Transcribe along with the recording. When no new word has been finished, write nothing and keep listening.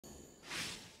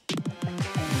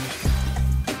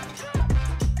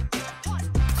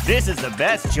This is the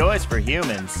best choice for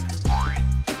humans.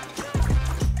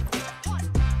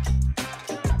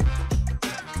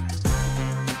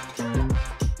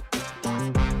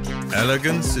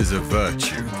 Elegance is a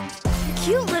virtue.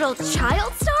 Cute little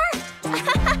child star?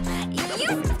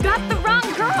 You've got the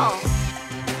wrong girl.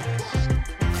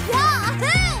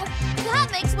 Yahoo! That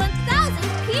makes 1,000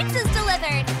 pizzas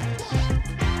delivered.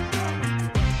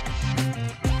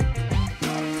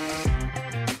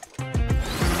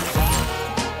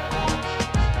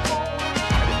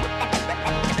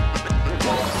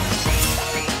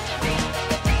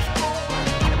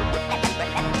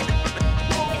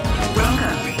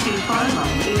 Welcome to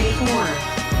FARLIGHT84.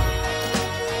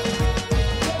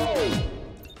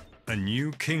 A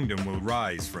new kingdom will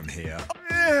rise from here.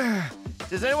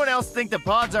 Does anyone else think the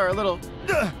pods are a little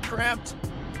cramped?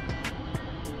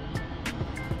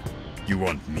 You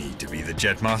want me to be the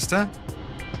jetmaster?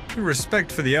 Your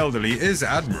respect for the elderly is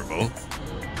admirable.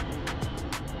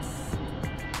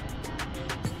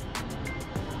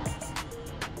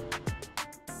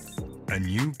 A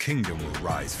new kingdom will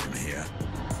rise from here.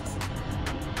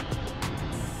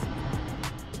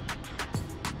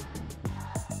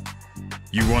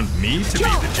 You want me to be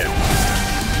the jetmaster?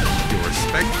 Your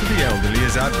respect for the elderly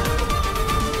is admirable.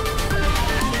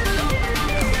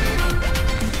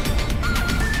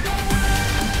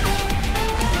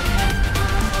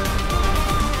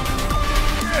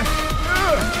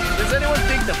 Does anyone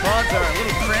think the pods are a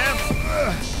little cramped?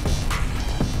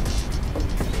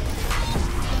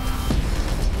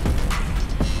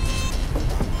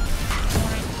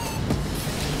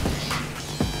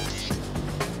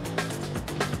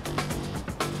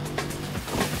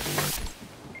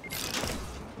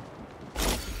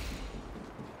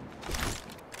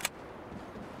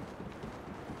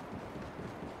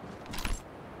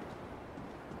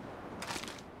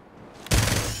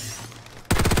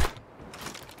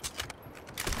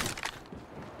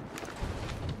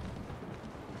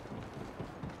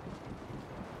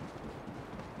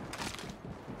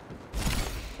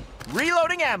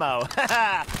 Reloading ammo!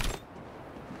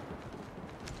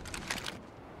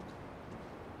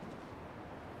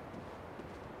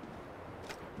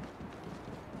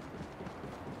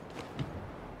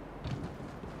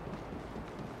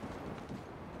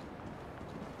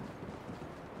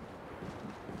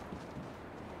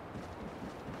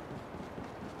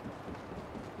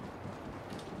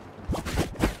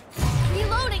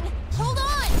 Reloading! Hold on!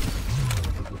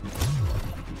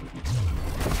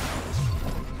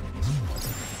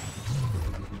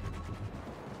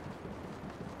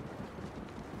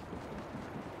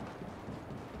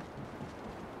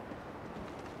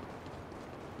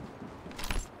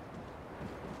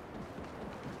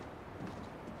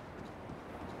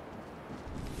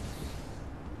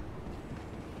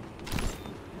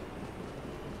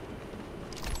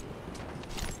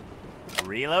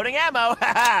 Reloading ammo!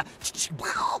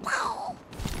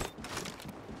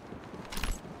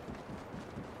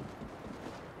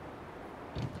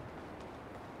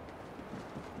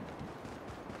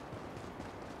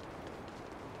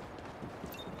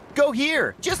 Go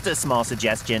here! Just a small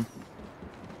suggestion.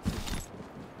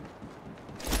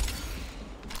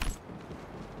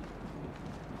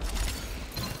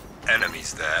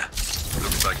 Enemies there.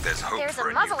 Looks like there's hope There's for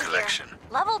a a new muzzle collection. here.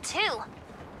 Level 2.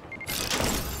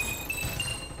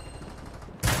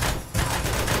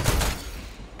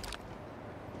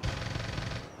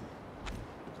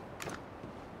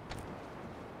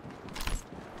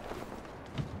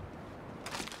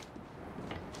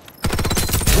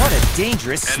 What a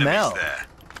dangerous smell! Enemies there.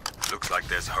 Looks like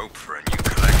there's hope for a new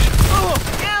collection. Oh,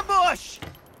 ambush!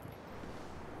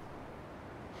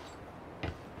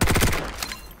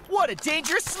 What a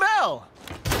dangerous smell!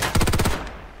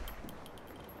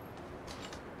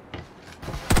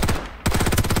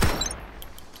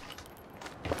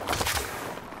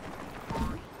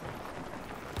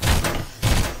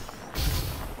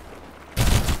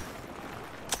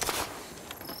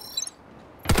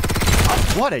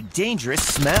 What a dangerous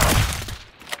smell!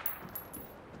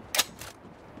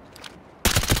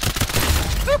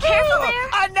 Careful there!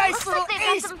 A nice Looks little like they've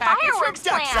got ace some package from fireworks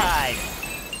planned. Ducksyde!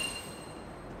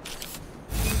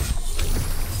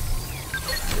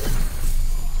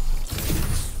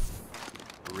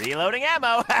 Reloading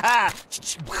ammo!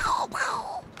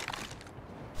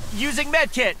 Using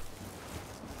medkit!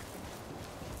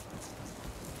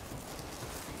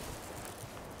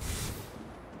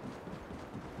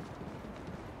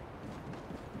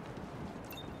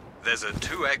 There's a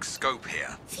 2x scope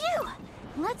here. Phew!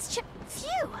 Let's check.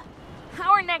 Phew!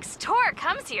 Our next tour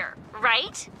comes here,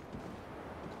 right?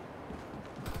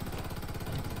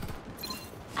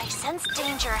 I sense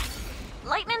danger.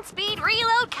 Lightning speed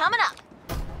reload coming up.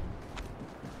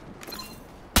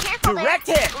 Careful Direct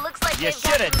there. hit. Looks like You they've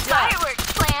got shoulda some ducked.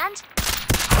 fireworks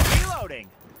planned. Reloading.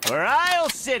 For Isle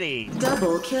City.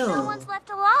 Double No kill. one's left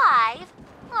alive.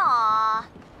 Aww.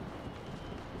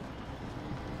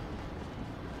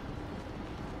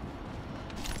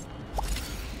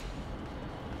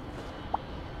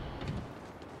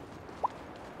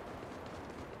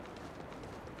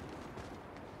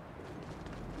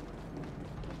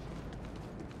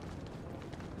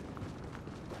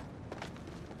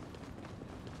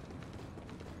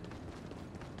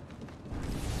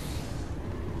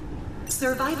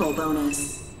 Survival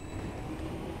bonus.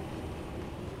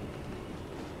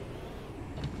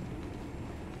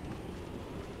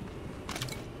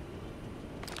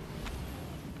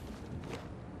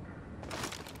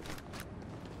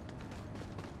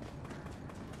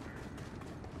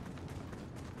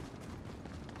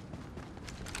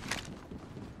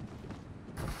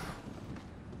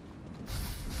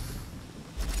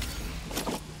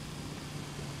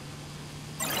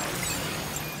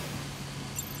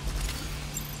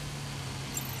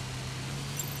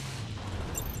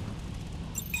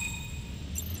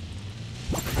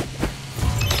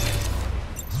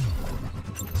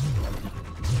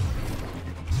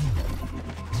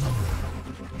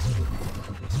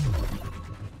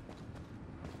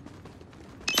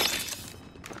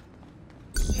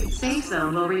 Safe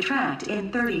zone will retract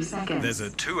in 30 seconds. There's a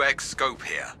 2x scope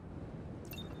here.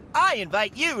 I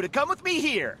invite you to come with me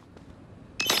here.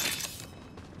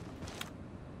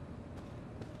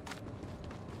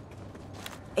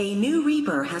 A new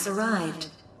Reaper has arrived.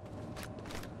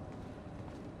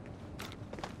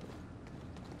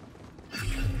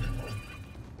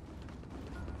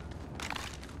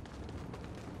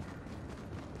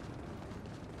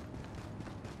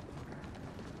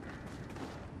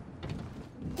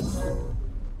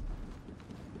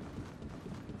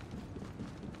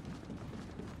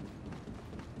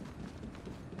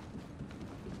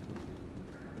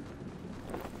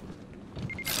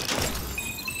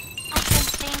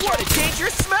 What a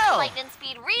dangerous smell! Lightning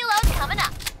speed reload coming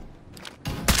up.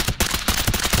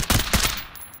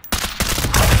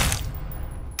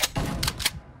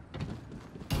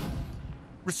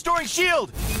 Restoring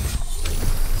shield!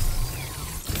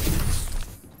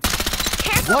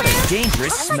 Careful What a there.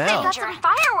 dangerous Looks like they've smell. got some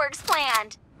fireworks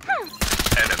planned.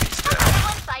 Enemies down.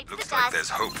 One bites Looks the like dust. there's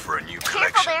hope for a new Careful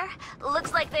collection. there.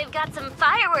 Looks like they've got some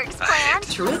fireworks planned.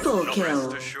 Triple Rest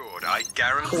kill. assured, I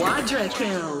guarantee Quadra this body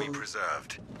will kill. be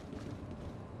preserved.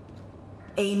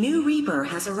 A new Reaper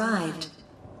has arrived.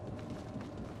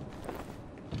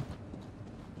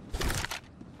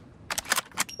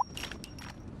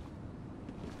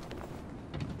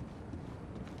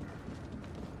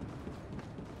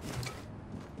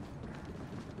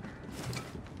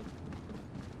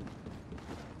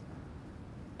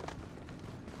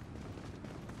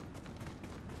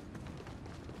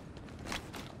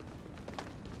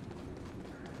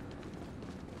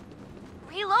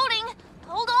 Reloading.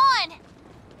 Hold on.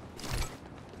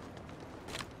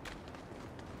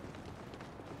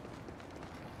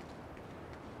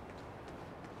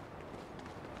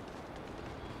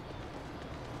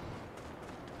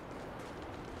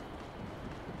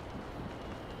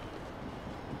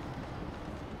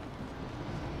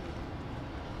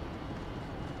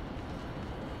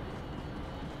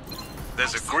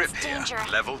 There's a I grip sense here.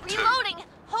 danger. Level 2. Reloading.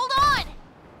 Hold on.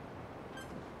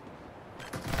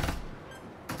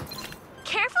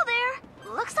 Careful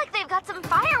there. Looks like they've got some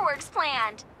fireworks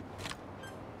planned.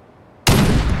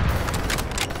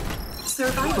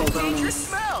 Survival Dangerous bonus.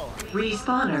 smell!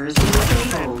 Respawners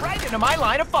disabled. Right into my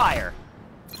line of fire!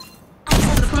 I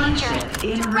sense Supply danger. ship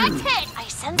en Direct route. hit. I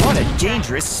sense What a danger.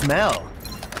 dangerous smell!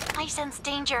 I sense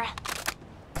danger.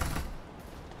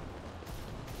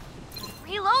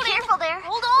 Reloading. Careful there.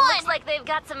 Hold on. Looks like they've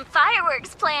got some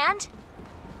fireworks planned.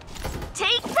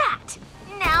 Take that.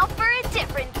 Now for a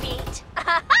different beat.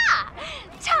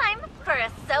 Time for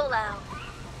a solo.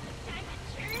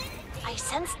 I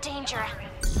sense danger.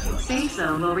 Safe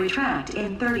zone will retract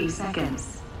in 30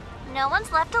 seconds. No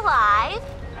one's left alive.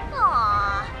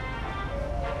 Aww.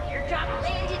 Airdrop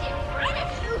landed in front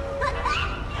of you.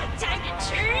 Time to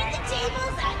turn the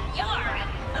tables on your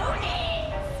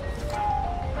opponents.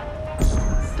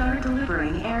 Start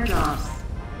delivering airdrops.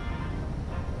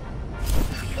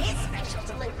 This special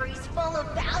delivery's full of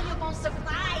valuable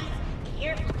supplies.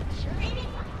 Carefully curated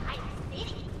by the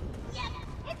city. Yep,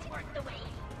 it's worth the wait.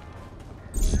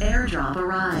 Airdrop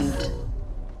arrived.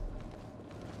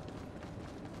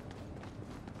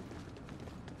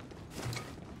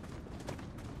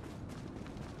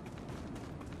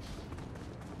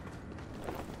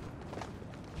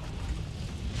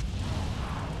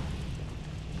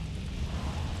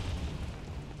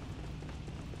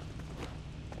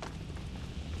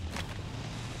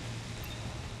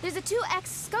 There's a 2x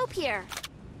scope here.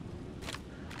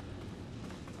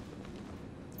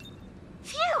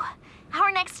 Phew! Our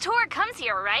next tour comes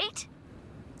here, right?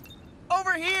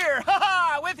 Over here!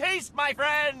 Ha-ha! With haste, my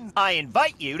friends! I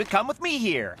invite you to come with me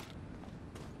here.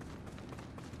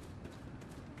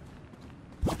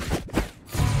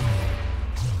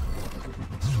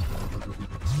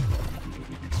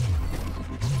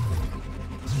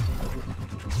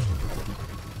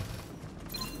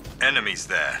 Enemies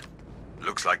there.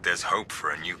 Looks like there's hope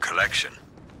for a new collection.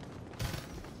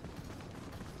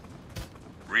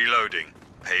 Reloading.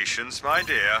 Patience, my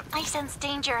dear. I sense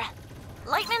danger.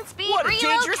 Lightning speed What a reload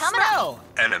dangerous coming smell!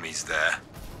 up. Enemies there.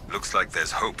 Looks like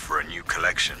there's hope for a new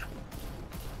collection.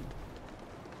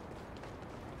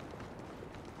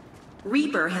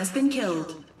 Reaper has been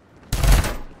killed.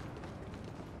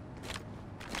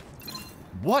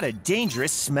 What a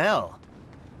dangerous smell!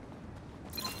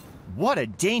 What a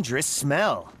dangerous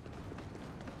smell!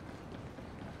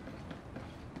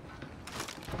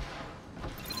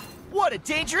 What a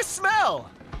dangerous smell!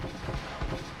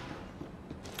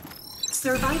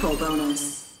 Survival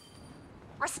bonus.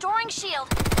 Restoring shield.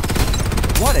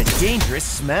 What a dangerous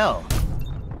smell!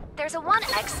 There's a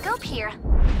 1x scope here.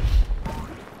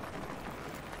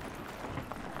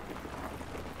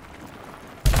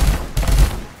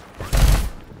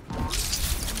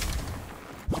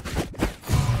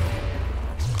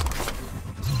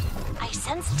 I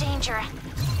sense danger.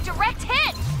 Direct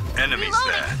hit! Enemies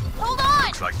Reloading. there. Hold on!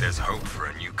 Looks like there's hope for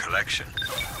a new collection.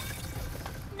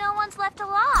 No one's left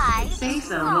alive. Safe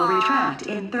zone will retract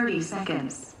in 30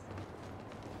 seconds.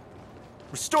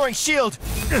 Restoring shield!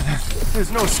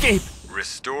 There's no escape!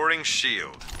 Restoring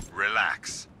shield.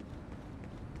 Relax.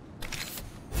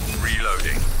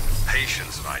 Reloading.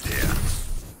 Patience, my dear.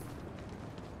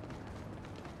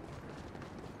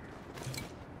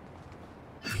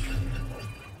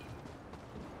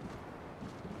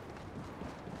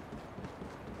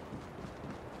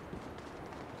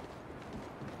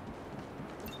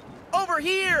 Over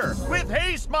here! With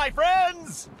haste, my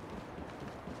friends!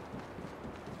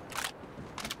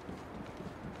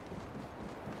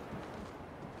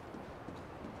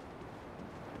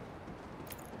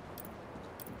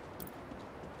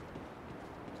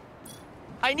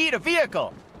 I need a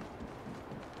vehicle!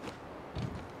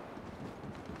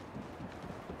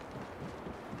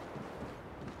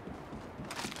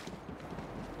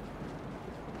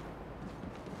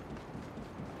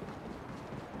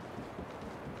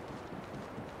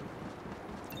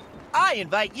 I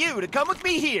invite you to come with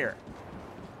me here!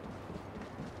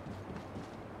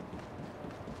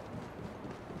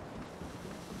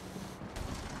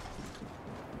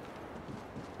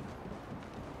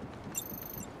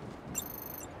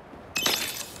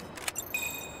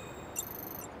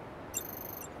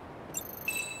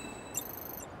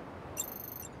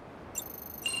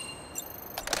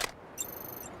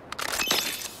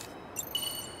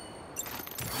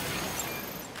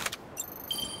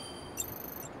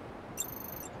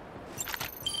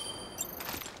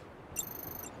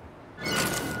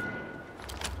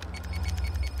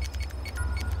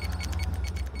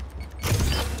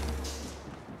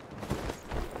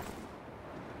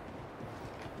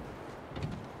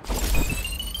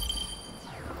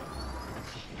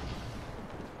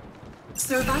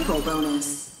 Survival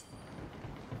bonus.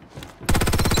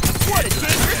 What a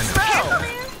dangerous smell!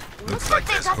 Looks like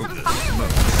they've there's got hope some for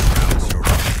fireworks. your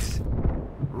eyes.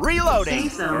 Reloading!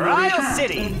 Safe zone will Royale retract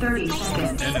City! in 30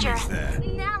 seconds. Danger. Enemies there.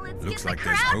 Now let's Looks get like the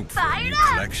there's crowd hope for a fired new up.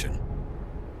 collection.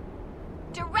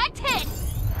 Direct hit.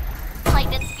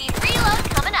 Lightning speed reload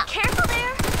coming up. Careful there.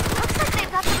 Looks like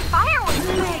they've got some fireworks.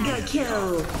 Mega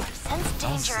kill. Sense I'll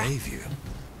danger. save you.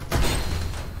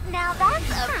 Now that's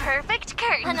a perfect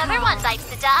curtain. Another one bites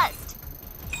the dust.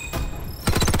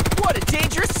 What a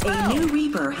dangerous A smell! new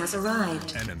Reaper has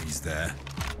arrived. Enemies there.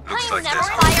 Looks I'll like never there's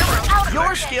hope fire for a new out of Your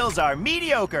collection. skills are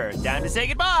mediocre. Time to say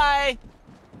goodbye.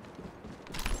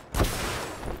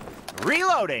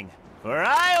 Reloading for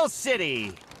Isle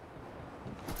City.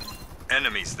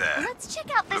 Enemies there. Let's check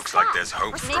out this Looks like spot. there's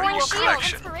hope for a Restoring new shield.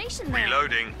 collection. Inspiration there.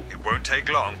 Reloading. It won't take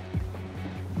long.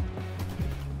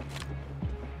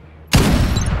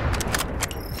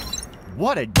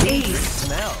 What a dangerous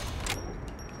smell.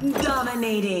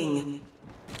 Dominating.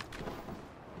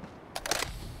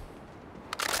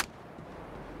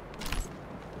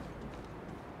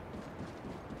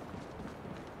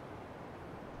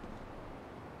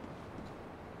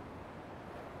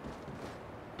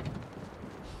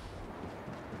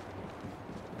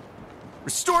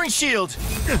 Restoring shield.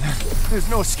 There's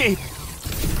no escape.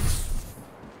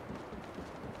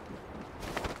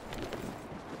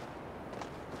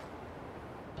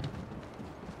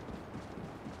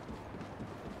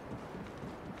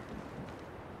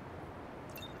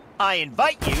 I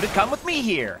invite you to come with me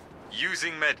here.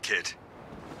 Using medkit.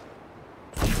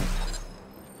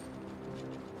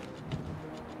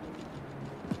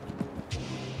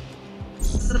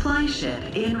 Supply ship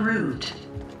en route.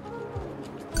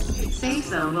 Safe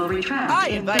zone will retract. I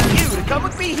invite you to come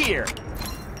with me here.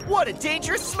 What a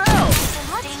dangerous smell!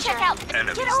 Let's check out.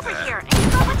 Enemies Get over there. here and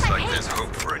go with Looks my like there's pace.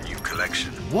 hope for a new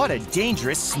collection. What a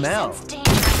dangerous smell! I sense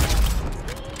danger.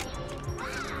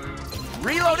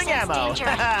 Reloading I sense ammo. danger.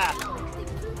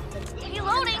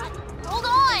 Reloading. Hold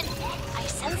on. I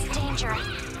sense danger.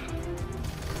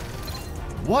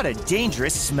 What a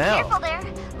dangerous smell! Careful there.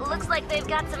 Looks like they've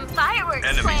got some fireworks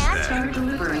Enemies planned. there. Start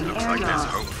delivering Looks like there's airdrop.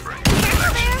 hope for a new Careful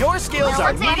collection. there. Your skills Well,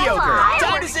 are let's have a mediocre. Time to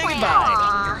fireworks say planned. goodbye.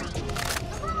 Aw.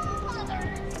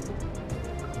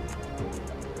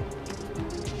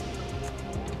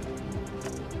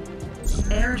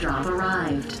 Airdrop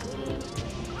arrived.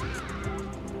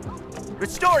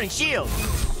 Restoring shield.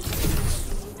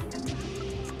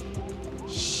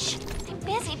 Shh. I'm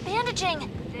busy bandaging.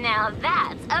 Now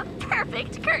that's a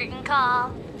perfect curtain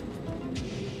call.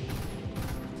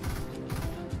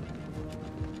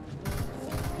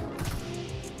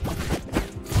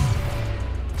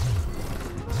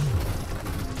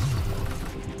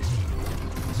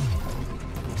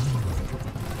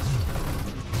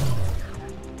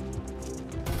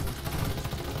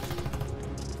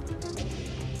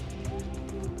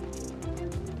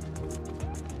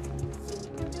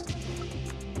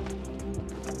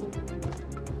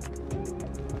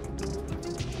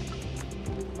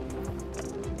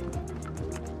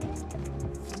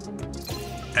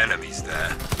 Enemies there.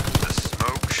 The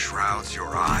smoke shrouds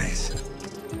your eyes.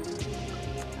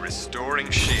 Restoring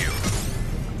shield.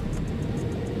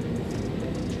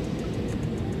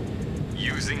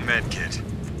 Using medkit.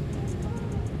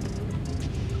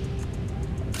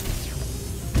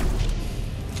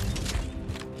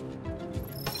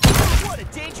 What a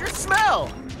dangerous smell!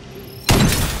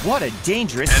 What a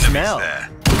dangerous Enemies smell! there.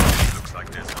 Looks like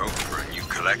there's hope for a new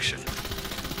collection.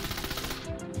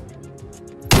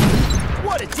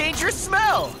 What a dangerous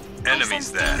smell! Enemies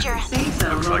sense there. danger. Safe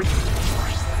zone Looks will like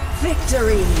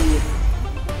victory.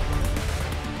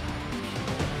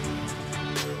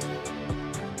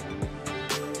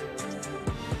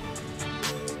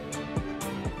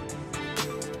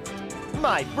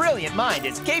 My brilliant mind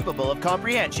is capable of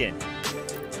comprehension.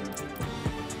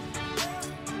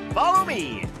 Follow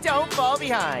me! Don't fall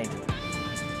behind!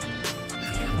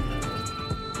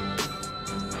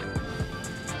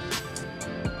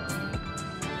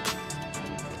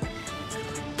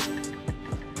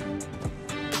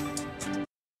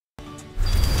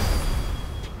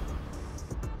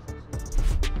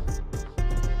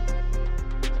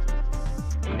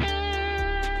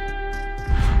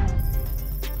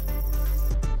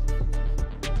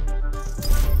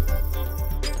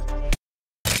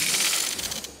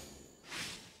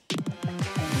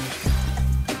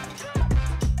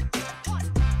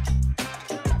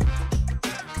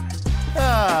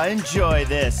 Ah, enjoy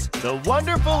this. The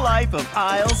wonderful life of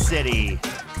Isle City.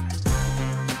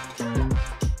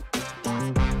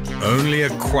 only a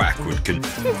quack would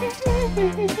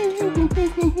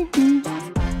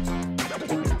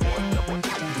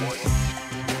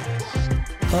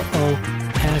Uh-oh,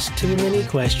 asked too many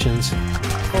questions.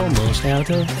 Almost out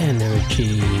of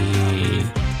energy.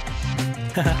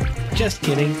 Haha, just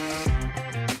kidding.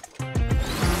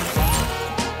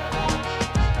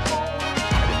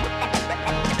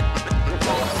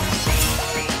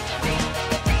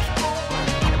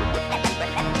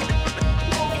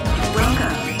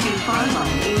 Welcome to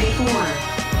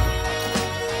FARLIGHT84.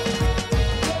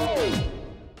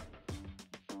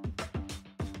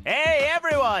 Hey,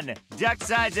 everyone!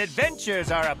 Duckside's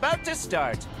adventures are about to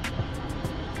start.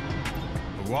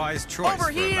 A wise choice. Over for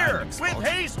a here! landing With spot.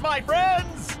 haste, my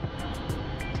friends!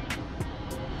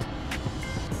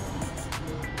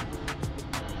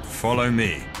 Follow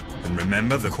me. And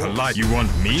remember the polite. You want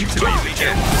me to be the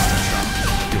Jet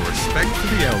Master? Your respect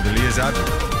for the elderly is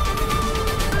admirable.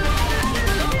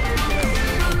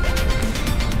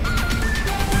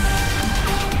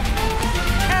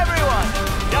 Everyone!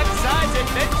 Duckside's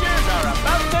adventures are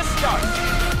about to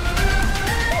start.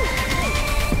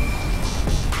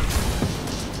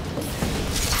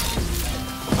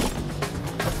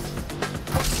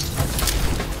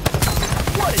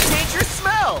 What a dangerous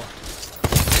smell!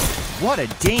 What a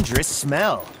dangerous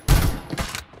smell!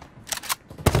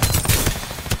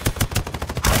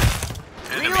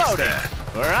 Enemies Reloading there.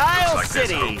 for Looks Isle like there's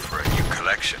City! hope for a new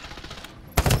collection.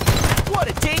 What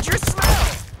a dangerous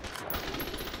smell!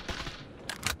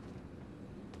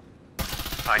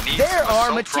 I need There some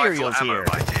are assault materials rifle ammo, here.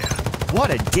 my dear.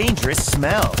 What a dangerous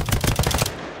smell!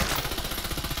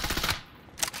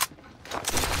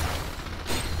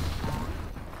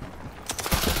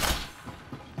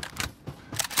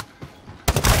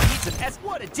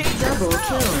 What a dangerous Double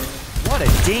smell! kill. What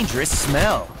a dangerous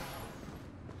smell!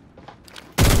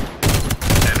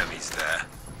 Enemies there.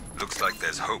 Looks like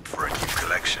there's hope for a new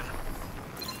collection.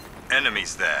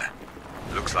 Enemies there.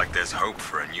 Looks like there's hope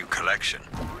for a new collection.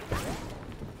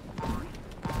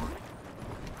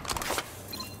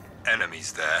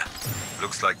 Enemies there.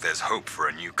 Looks like there's hope for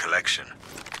a new collection.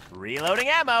 Reloading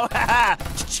ammo!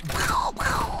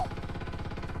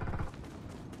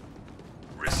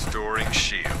 Restoring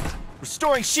shield.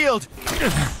 Restoring shield!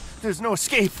 There's no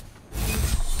escape.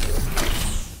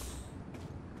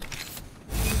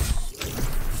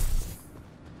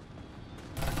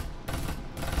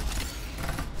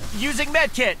 Using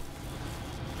medkit!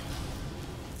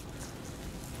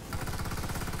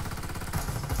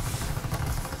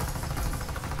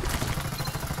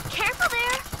 Careful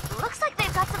there. Looks like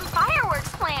they've got some fireworks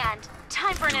planned.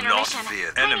 Time for an Do not intermission.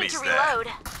 fear. I need Enemies to there. reload.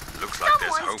 Looks like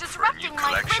there's Someone's hope for a new disrupting my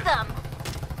collection. rhythm.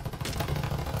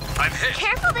 I'm hit.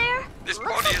 Careful there. This Looks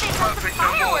body like is they've got some perfect no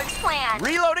more. fireworks planned.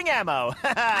 Reloading ammo!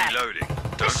 Reloading.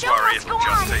 The Don't show worry, must it'll go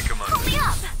just on. take a Pull moment.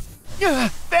 me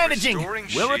up. Bandaging! Restoring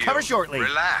We'll recover shield. shortly.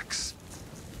 Relax.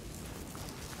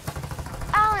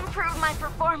 I'll improve my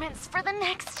performance for the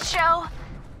next show.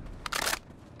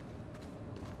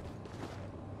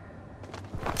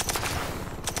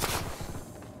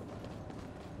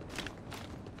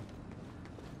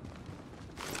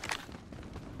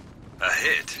 A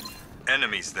hit.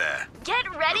 Enemies there. Get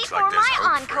ready Looks for like there's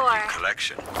my hope for a encore. new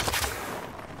collection.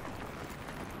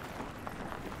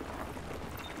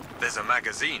 There's a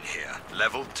magazine here,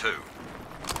 level 2.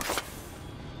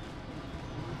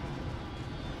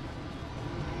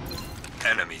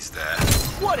 Enemies there.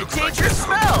 What a Looks like dangerous there's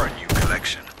hope smell! for a new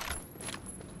collection.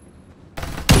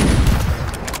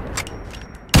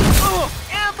 Oh,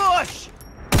 ambush!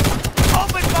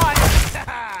 Open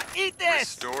fire! Eat this!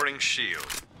 Restoring shield.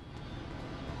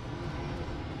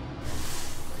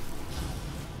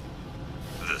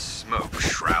 The smoke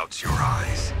shrouds your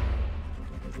eyes.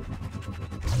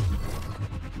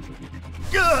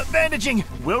 Bandaging!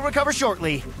 We'll recover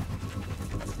shortly.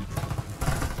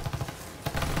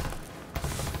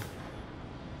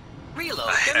 Reload.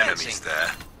 Enemies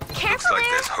there. Careful Looks like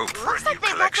there. there's hope for Looks a new like they've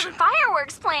got collection. some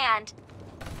fireworks planned.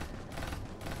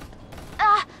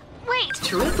 Wait.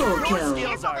 Triple Your kill.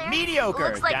 skills are there. mediocre.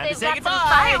 Looks like Time to they've say got some goodbye.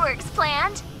 fireworks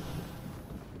planned.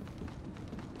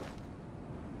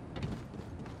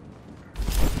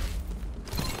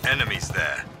 Enemies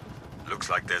there. Looks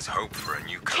like there's hope for a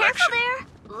new Careful collection.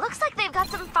 there. Looks like they've got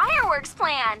some fireworks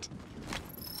planned.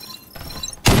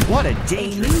 What a A new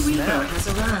dangerous Reaper smell! has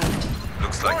arrived.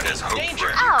 Looks like there's hope Danger.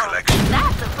 for a new Oh, collection.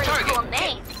 that's a pretty Target. cool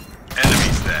name.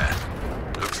 Enemies there.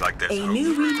 Looks like there's A hope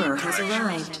new for a new Reaper has collection.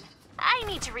 arrived. I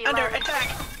need to reload. Under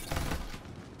attack.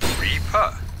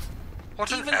 Reaper?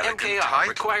 What an Even elegant MKR title.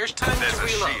 requires time There's to a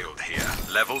reload. shield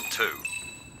here, level 2.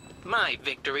 My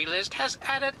victory list has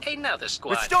added another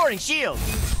squad. Restoring shield!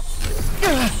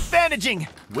 Bandaging!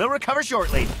 We'll recover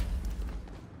shortly.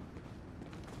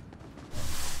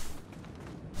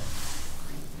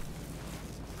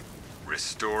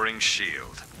 Restoring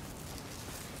shield.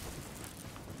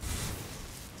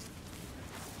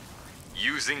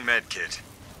 Using medkit.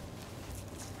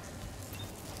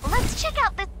 Let's check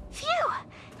out the... Phew!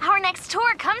 Our next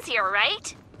tour comes here,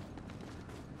 right?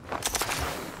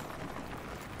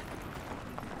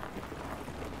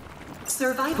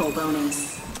 Survival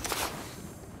bonus.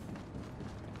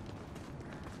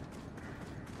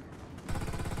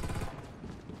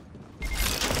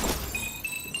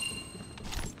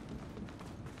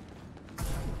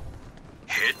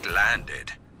 Hit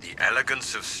landed. The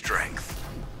elegance of strength.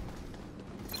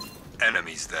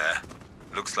 Enemies there.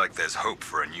 Looks like there's hope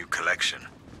for a new collection.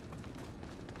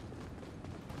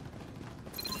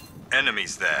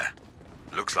 Enemies there.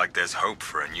 Looks like there's hope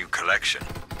for a new collection.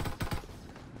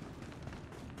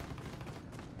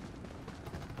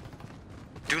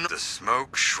 Do not... The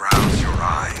smoke shrouds your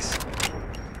eyes.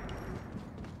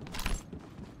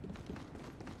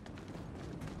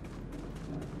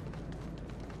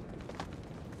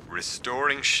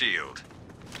 Restoring shield.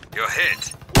 You're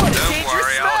hit. What a Don't dangerous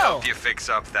worry, I'll smell! help you fix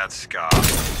up that scar.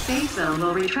 Safe zone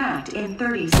will retract in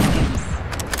 30 seconds.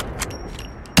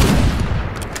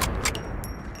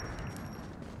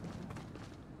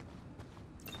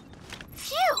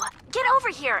 Phew! Get over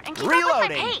here and keep up with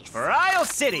Reloading! my pace. Ryle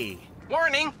City!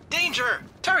 Warning! Danger!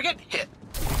 Target hit.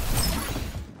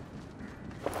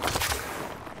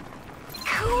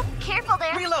 Cool. Careful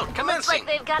there. Reload, Looks commencing. like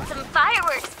they've got some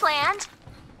fireworks planned.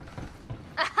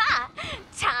 Aha!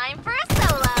 Time for a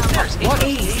solo. There's What a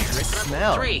ace. dangerous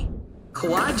smell! 3.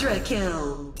 Quadra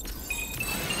kill.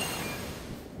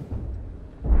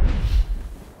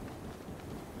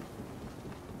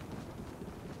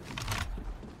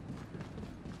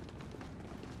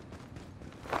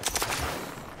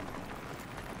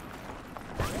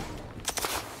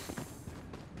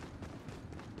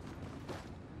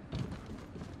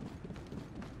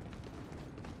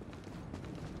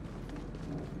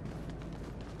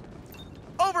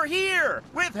 Over here!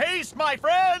 With haste, my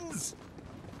friends!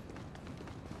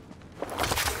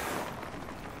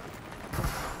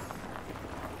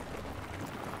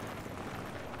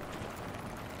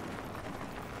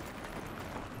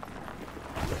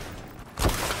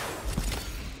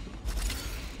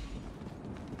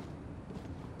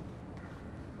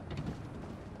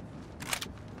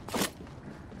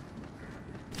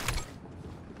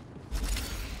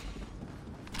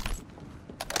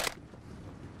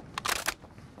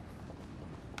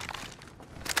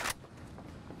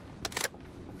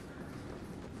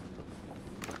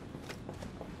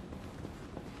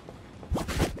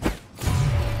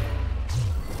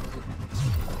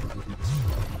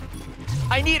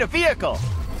 I need a vehicle!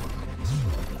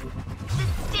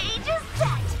 The stage is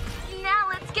set! Now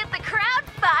let's get the crowd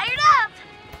fired up!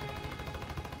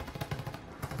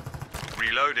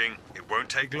 Reloading. It won't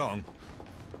take long.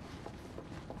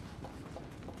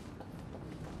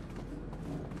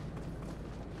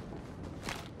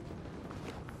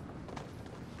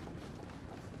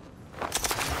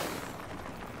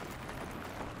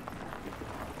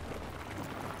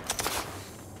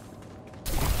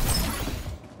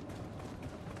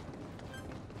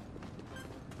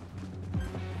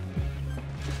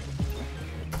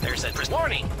 There's a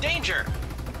warning! Danger!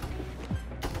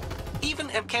 Even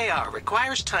MKR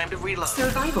requires time to reload.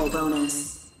 Survival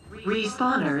bonus.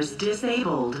 Respawners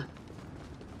disabled.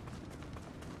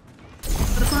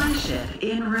 Supply ship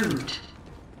en route.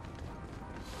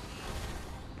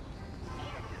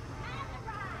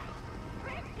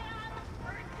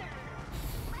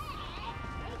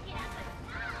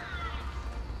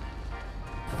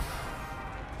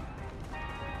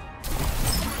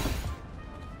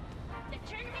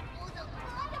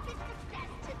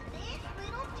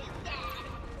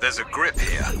 There's a grip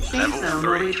here. Safe Level zone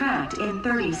will 3. retract in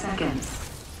 30 seconds.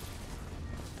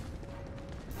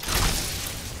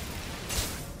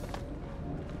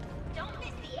 Don't miss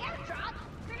the airdrop.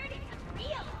 Heard it's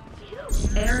real,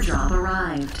 too. Airdrop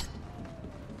arrived.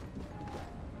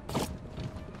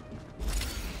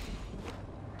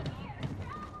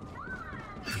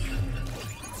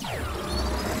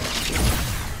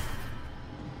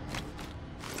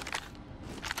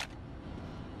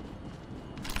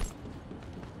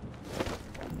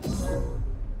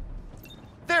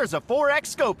 There's a 4X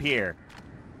scope here.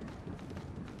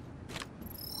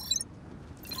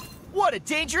 What a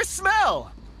dangerous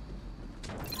smell!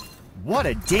 What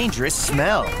a dangerous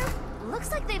smell!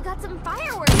 Looks like they've got some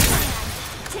fireworks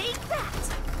planned. Take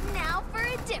that! Now for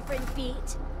a different feat.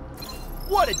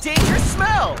 What a dangerous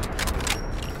smell!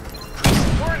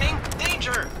 Warning!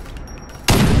 Danger!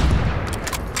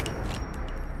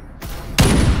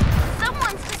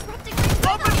 Someone's disrupting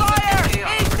my Open fire! MKR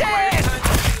He's requires dead! time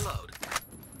to reload.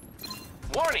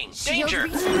 Warning! Danger!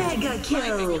 Mega My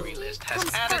kill. victory list has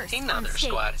Comes added first on another stage.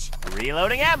 squad.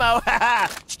 Reloading ammo!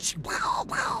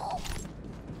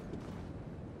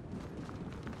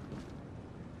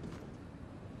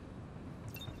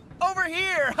 Over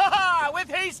here! Ha with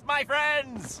haste, my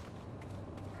friends!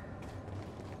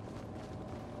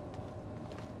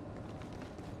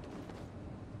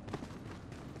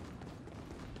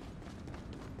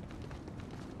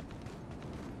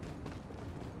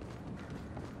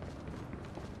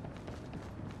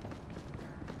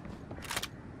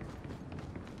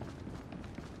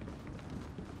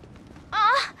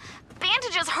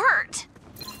 Bandages hurt.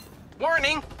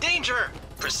 Warning! Danger!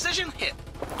 Precision hit.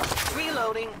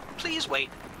 Reloading. Please wait.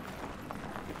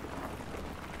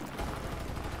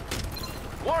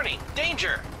 Warning!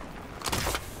 Danger!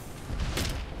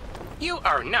 You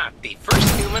are not the first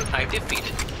human I've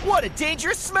defeated. What a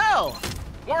dangerous smell!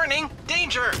 Warning!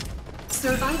 Danger!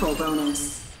 Survival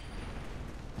bonus.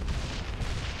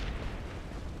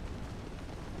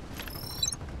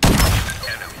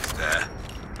 Enemies there.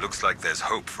 Looks like there's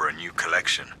hope for a new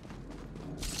collection.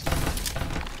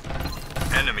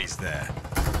 Enemies there.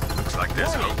 Looks like there's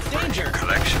Warning, hope for a danger. new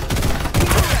collection.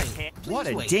 What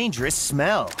a wait. dangerous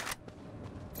smell!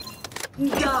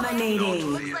 Dominating.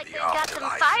 Looks like they've got some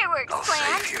fireworks I'll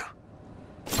planned. save you.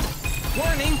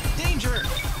 Warning! Danger!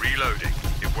 Reloading.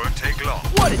 It won't take long.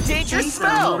 What a Safe dangerous zone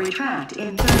will smell! retract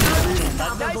in 30 seconds.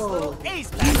 A nice little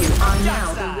ace You package are from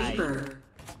now the Ducksyde. Reaper.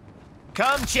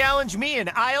 Come challenge me in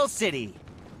Isle City.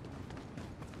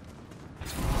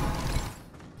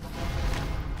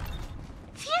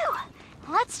 Phew!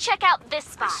 Let's check out this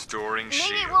spot. Restoring Maybe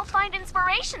shield. we'll find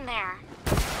inspiration there.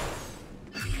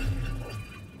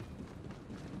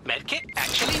 Medkit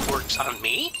actually works on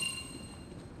me?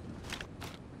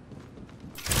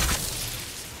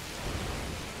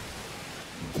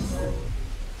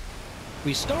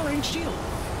 Restoring shield.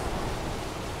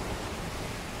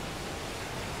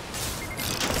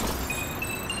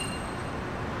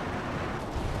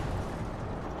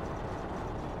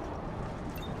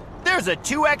 There's a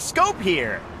 2x scope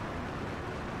here.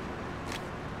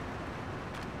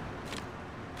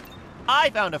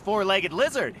 I found a 4-legged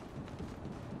lizard.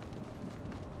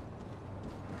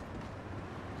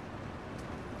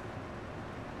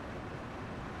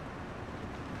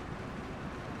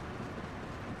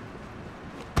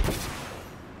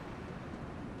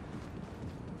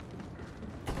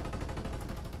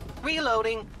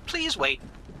 Reloading. Please wait.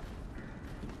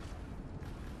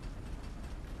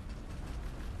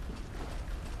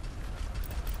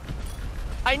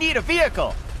 I need a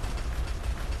vehicle.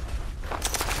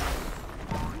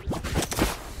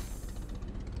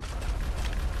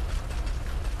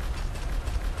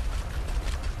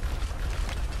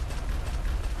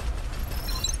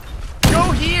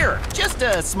 Go here. Just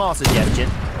a small suggestion.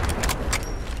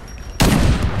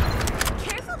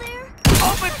 Careful there.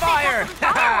 Open fire!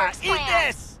 Fireworks Eat plan.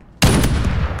 this!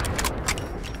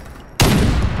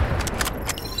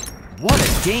 What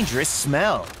a dangerous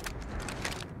smell.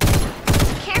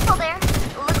 Careful there.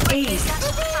 Looks like Ace. they've got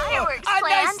some fireworks A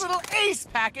planned. nice little ace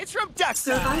package from Ducksyde.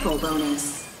 Survival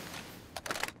bonus.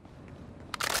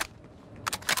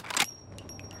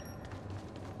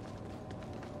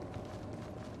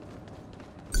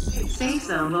 Safe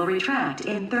zone will retract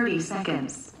in 30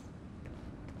 seconds.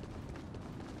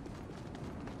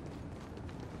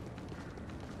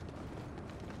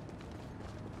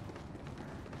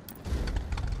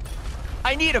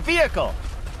 I need a vehicle.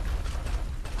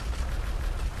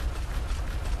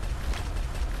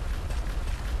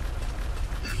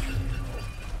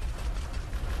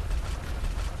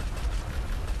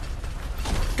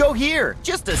 Go here.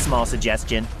 Just a small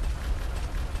suggestion.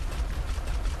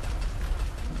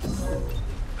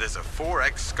 There's a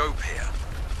 4x scope here.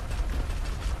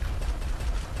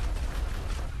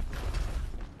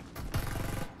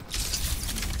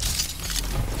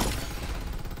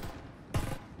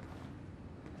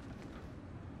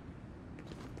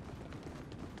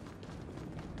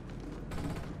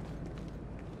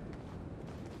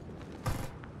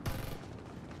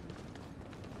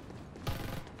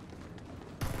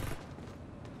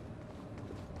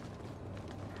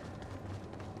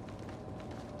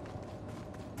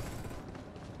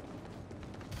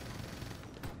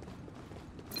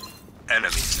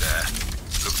 Enemies there.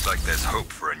 Looks like there's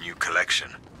hope for a new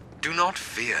collection. Do not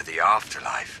fear the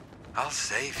afterlife. I'll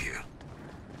save you.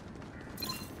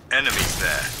 Enemies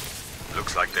there.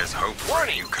 Looks like there's hope for a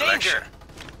Warning, new collection. danger.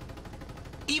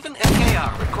 Even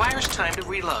MKR requires time to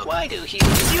reload. Why do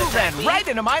heroes You attack ran me? right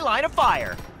into my line of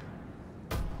fire.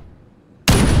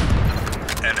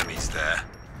 Enemies there.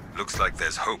 Looks like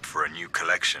there's hope for a new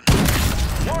collection.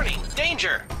 Warning,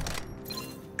 danger.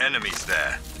 Enemies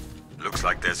there. Looks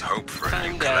like there's hope for a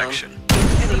Time new down. collection.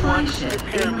 Anyone Supply ship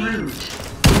repair en me? route.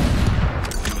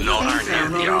 Do not Safe fear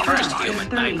zone the will retract First afterlife. in human,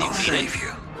 30 I'll seconds. save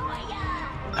you.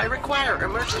 I require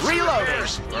emergency Reloading.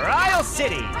 repairs. Ryle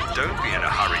City. Don't be in a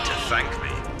hurry to thank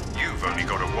me. You've only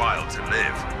got a while to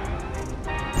live.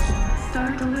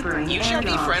 Start delivering You shall be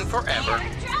airdrops. friend forever.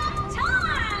 Airdrop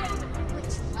time!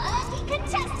 Which lucky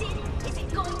contestant is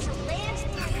it going to land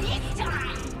this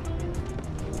time?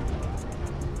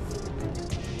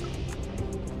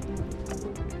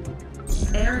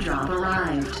 Airdrop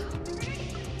arrived.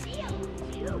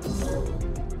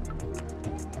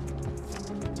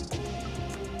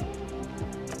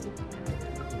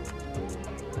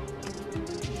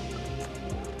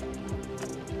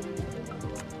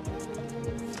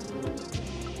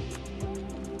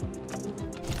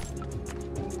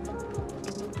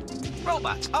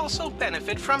 Robots also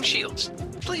benefit from shields.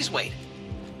 Please wait.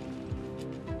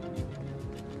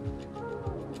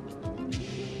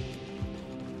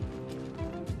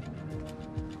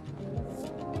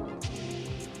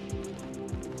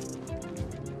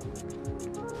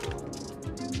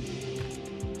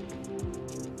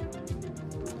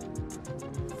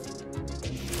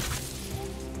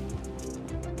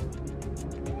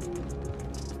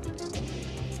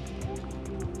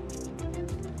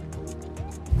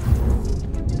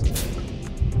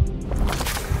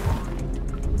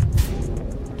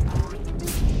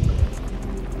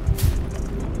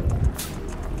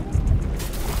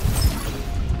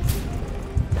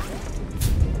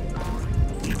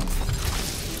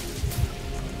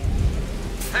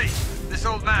 Hey, this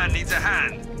old man needs a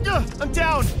hand. I'm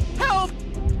down. Help!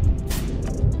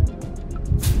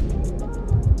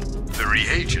 The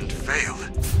reagent failed.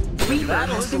 Reaper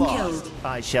Battle has is been lost. killed.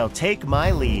 I shall take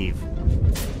my leave.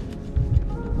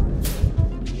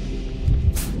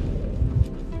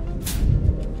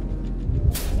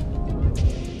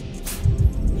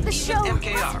 The show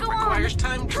MKR must go requires on.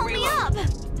 time to Pull me reload. up.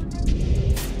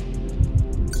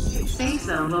 Safe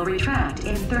zone will retract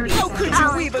in 30 How seconds. could you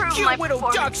I'll leave a improve my cute little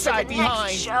performance for Ducksyde the next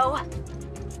behind? show.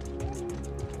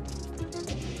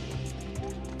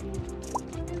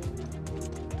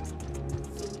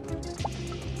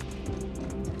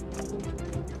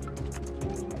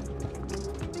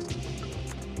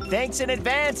 Thanks in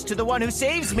advance to the one who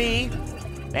saves me.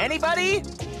 Anybody?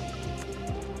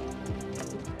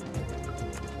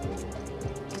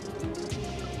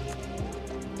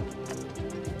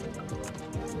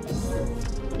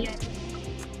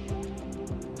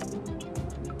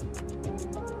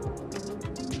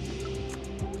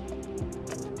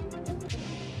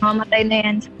 Mamatay na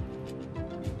yan.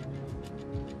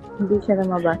 Hindi siya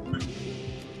lumabas.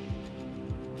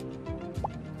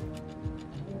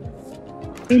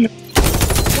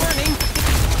 Warning!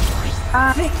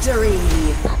 Victory!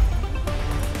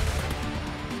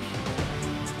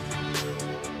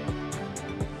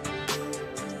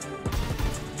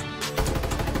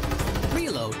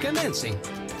 Reload commencing.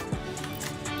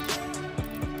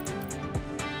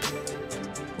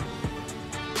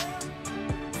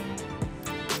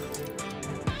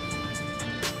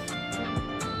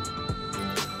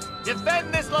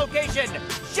 Defend this location!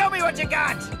 Show me what you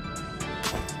got!